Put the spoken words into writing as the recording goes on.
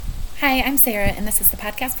Hi, I'm Sarah, and this is the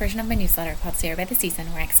podcast version of my newsletter called Sarah by the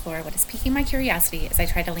Season, where I explore what is piquing my curiosity as I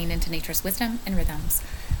try to lean into nature's wisdom and rhythms.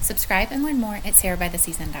 Subscribe and learn more at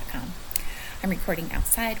sarahbytheseason.com. I'm recording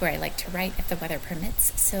outside where I like to write if the weather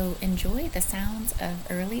permits, so enjoy the sounds of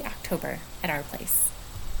early October at our place.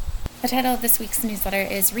 The title of this week's newsletter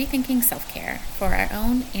is Rethinking Self-Care for Our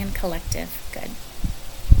Own and Collective Good.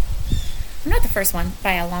 I'm not the first one,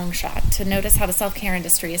 by a long shot, to notice how the self-care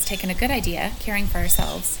industry has taken a good idea, caring for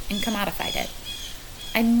ourselves, and commodified it.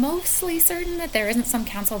 I'm mostly certain that there isn't some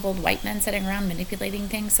council of old white men sitting around manipulating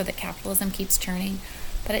things so that capitalism keeps churning,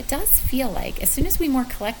 but it does feel like as soon as we more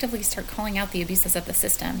collectively start calling out the abuses of the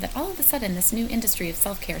system, that all of a sudden this new industry of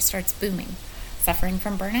self-care starts booming. Suffering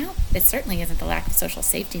from burnout? It certainly isn't the lack of social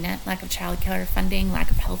safety net, lack of child care funding, lack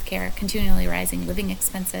of health care, continually rising living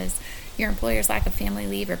expenses, your employer's lack of family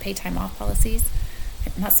leave or pay time off policies.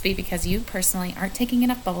 It must be because you personally aren't taking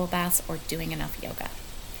enough bubble baths or doing enough yoga.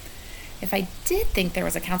 If I did think there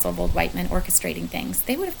was a council of old white men orchestrating things,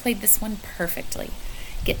 they would have played this one perfectly.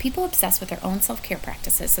 Get people obsessed with their own self-care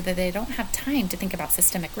practices so that they don't have time to think about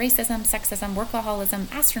systemic racism, sexism,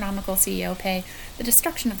 workaholism, astronomical CEO pay, the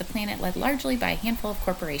destruction of the planet led largely by a handful of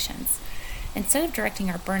corporations. Instead of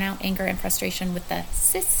directing our burnout, anger, and frustration with the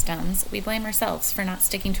systems, we blame ourselves for not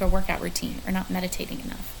sticking to a workout routine or not meditating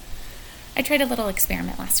enough. I tried a little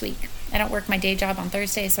experiment last week. I don't work my day job on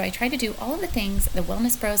Thursday, so I try to do all of the things the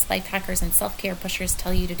wellness bros, life hackers, and self-care pushers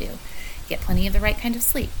tell you to do. Get plenty of the right kind of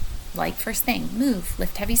sleep. Like first thing, move,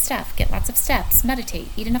 lift heavy stuff, get lots of steps, meditate,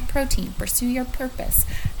 eat enough protein, pursue your purpose,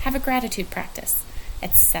 have a gratitude practice,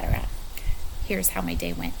 etc. Here's how my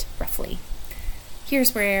day went, roughly.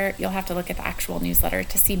 Here's where you'll have to look at the actual newsletter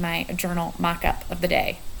to see my journal mock-up of the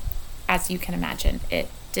day. As you can imagine, it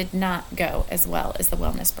did not go as well as the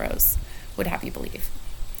wellness bros would have you believe.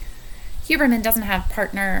 Huberman doesn't have a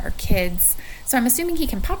partner or kids, so I'm assuming he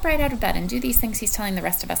can pop right out of bed and do these things he's telling the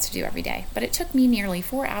rest of us to do every day. But it took me nearly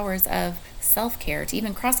 4 hours of self-care to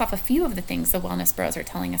even cross off a few of the things the wellness bros are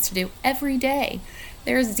telling us to do every day.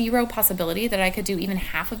 There is zero possibility that I could do even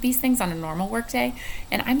half of these things on a normal workday,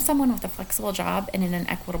 and I'm someone with a flexible job and in an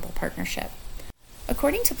equitable partnership.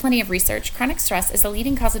 According to plenty of research, chronic stress is the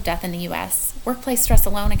leading cause of death in the U.S. Workplace stress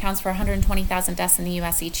alone accounts for 120,000 deaths in the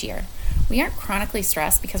U.S. each year. We aren't chronically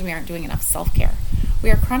stressed because we aren't doing enough self-care. We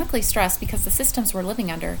are chronically stressed because the systems we're living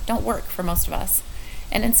under don't work for most of us.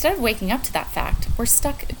 And instead of waking up to that fact, we're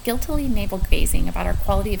stuck guiltily navel-gazing about our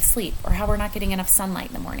quality of sleep or how we're not getting enough sunlight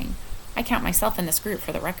in the morning. I count myself in this group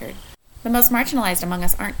for the record. The most marginalized among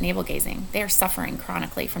us aren't navel-gazing. They are suffering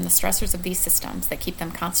chronically from the stressors of these systems that keep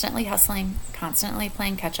them constantly hustling, constantly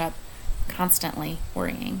playing catch-up, constantly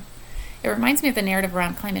worrying. It reminds me of the narrative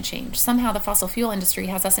around climate change. Somehow the fossil fuel industry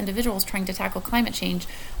has us individuals trying to tackle climate change,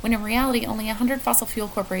 when in reality only 100 fossil fuel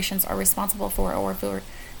corporations are responsible for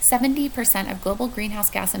 70% of global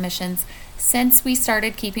greenhouse gas emissions since we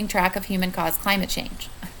started keeping track of human-caused climate change.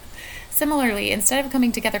 Similarly, instead of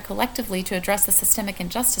coming together collectively to address the systemic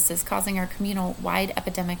injustices causing our communal-wide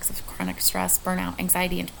epidemics of chronic stress, burnout,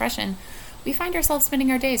 anxiety, and depression, we find ourselves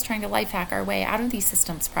spending our days trying to life hack our way out of these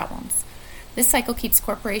systems' problems. This cycle keeps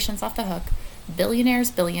corporations off the hook,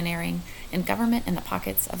 billionaires billionairing, and government in the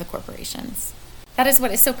pockets of the corporations. That is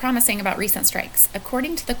what is so promising about recent strikes.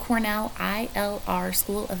 According to the Cornell ILR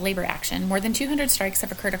School of Labor Action, more than 200 strikes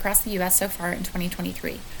have occurred across the U.S. so far in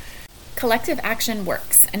 2023. Collective action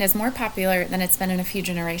works and is more popular than it's been in a few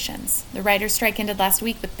generations. The writers' strike ended last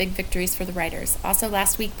week with big victories for the writers. Also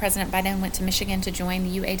last week, President Biden went to Michigan to join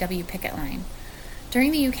the UAW picket line.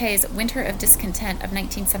 During the UK's Winter of Discontent of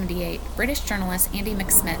 1978, British journalist Andy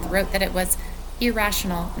McSmith wrote that it was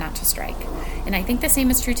irrational not to strike. And I think the same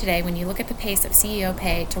is true today when you look at the pace of CEO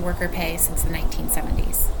pay to worker pay since the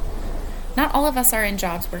 1970s. Not all of us are in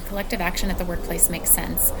jobs where collective action at the workplace makes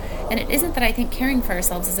sense, and it isn't that I think caring for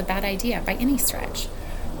ourselves is a bad idea by any stretch.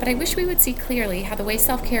 But I wish we would see clearly how the way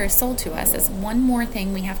self-care is sold to us as one more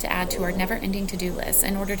thing we have to add to our never-ending to-do list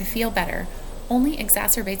in order to feel better only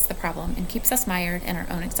exacerbates the problem and keeps us mired in our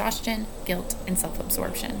own exhaustion, guilt, and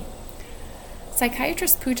self-absorption.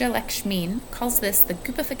 Psychiatrist Pooja Lakshmin calls this the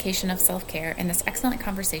goopification of self-care in this excellent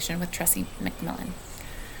conversation with Tressie McMillan.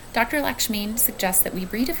 Dr. Lakshmin suggests that we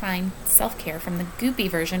redefine self-care from the goopy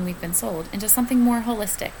version we've been sold into something more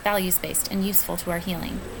holistic, values-based, and useful to our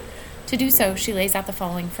healing. To do so, she lays out the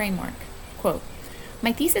following framework. Quote,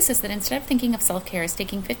 "My thesis is that instead of thinking of self-care as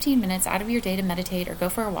taking 15 minutes out of your day to meditate or go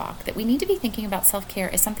for a walk, that we need to be thinking about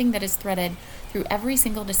self-care as something that is threaded through every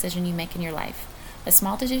single decision you make in your life, the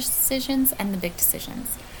small decisions and the big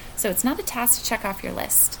decisions. So it's not a task to check off your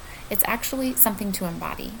list. It's actually something to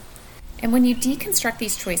embody. And when you deconstruct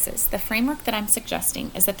these choices, the framework that I'm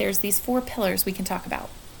suggesting is that there's these 4 pillars we can talk about.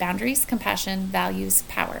 boundaries, compassion, values,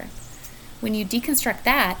 power. When you deconstruct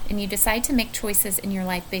that and you decide to make choices in your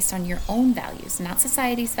life based on your own values, not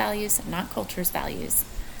society's values, not culture's values,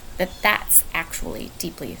 that's actually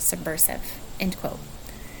deeply subversive, end quote.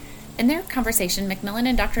 In their conversation, Macmillan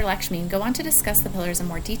and Dr. Lakshmi go on to discuss the pillars in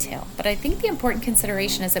more detail, but I think the important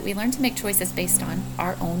consideration is that we learn to make choices based on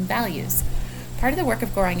our own values. Part of the work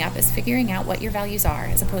of growing up is figuring out what your values are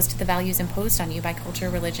as opposed to the values imposed on you by culture,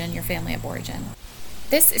 religion, your family of origin.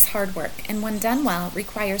 This is hard work, and when done well,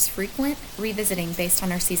 requires frequent revisiting based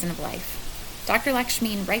on our season of life. Dr.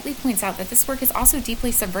 Lakshmi rightly points out that this work is also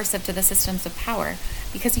deeply subversive to the systems of power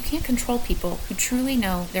because you can't control people who truly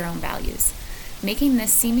know their own values, making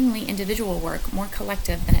this seemingly individual work more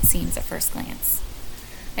collective than it seems at first glance.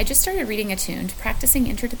 I just started reading Attuned, Practicing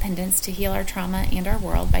Interdependence to Heal Our Trauma and Our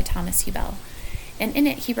World by Thomas Hubel, and in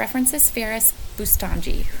it he references Ferris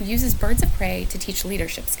Bustanji, who uses birds of prey to teach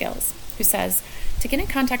leadership skills, who says, to get in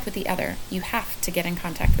contact with the other, you have to get in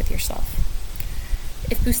contact with yourself.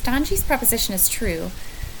 If Bustanji's proposition is true,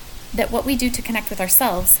 that what we do to connect with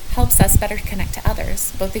ourselves helps us better connect to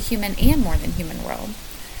others, both the human and more than human world,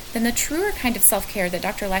 then the truer kind of self-care that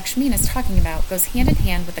Dr. Lakshmi is talking about goes hand in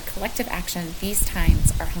hand with the collective action these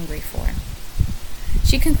times are hungry for.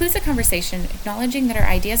 She concludes the conversation acknowledging that our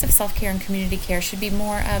ideas of self-care and community care should be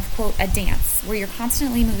more of, quote, a dance, where you're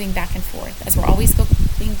constantly moving back and forth, as we're always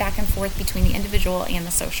going back and forth between the individual and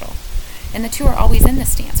the social. And the two are always in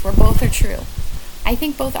this dance, where both are true. I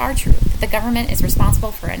think both are true, that the government is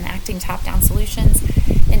responsible for enacting top-down solutions,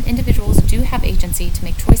 and individuals do have agency to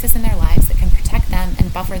make choices in their lives that can protect them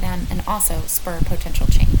and buffer them and also spur potential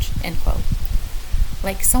change, end quote.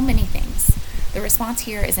 Like so many things, the response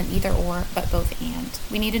here isn't either or, but both and.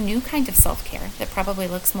 We need a new kind of self-care that probably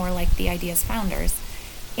looks more like the idea's founders,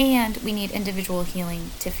 and we need individual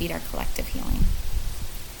healing to feed our collective healing.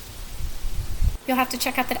 You'll have to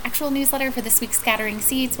check out the actual newsletter for this week's Scattering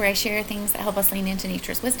Seeds, where I share things that help us lean into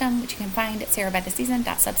nature's wisdom, which you can find at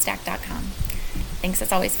sarahbytheseason.substack.com. Thanks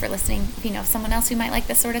as always for listening. If you know someone else who might like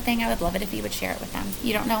this sort of thing, I would love it if you would share it with them.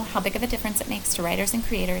 You don't know how big of a difference it makes to writers and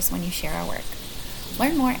creators when you share our work.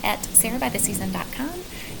 Learn more at sarahbytheseason.com,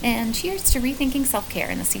 and cheers to rethinking self-care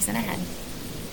in the season ahead.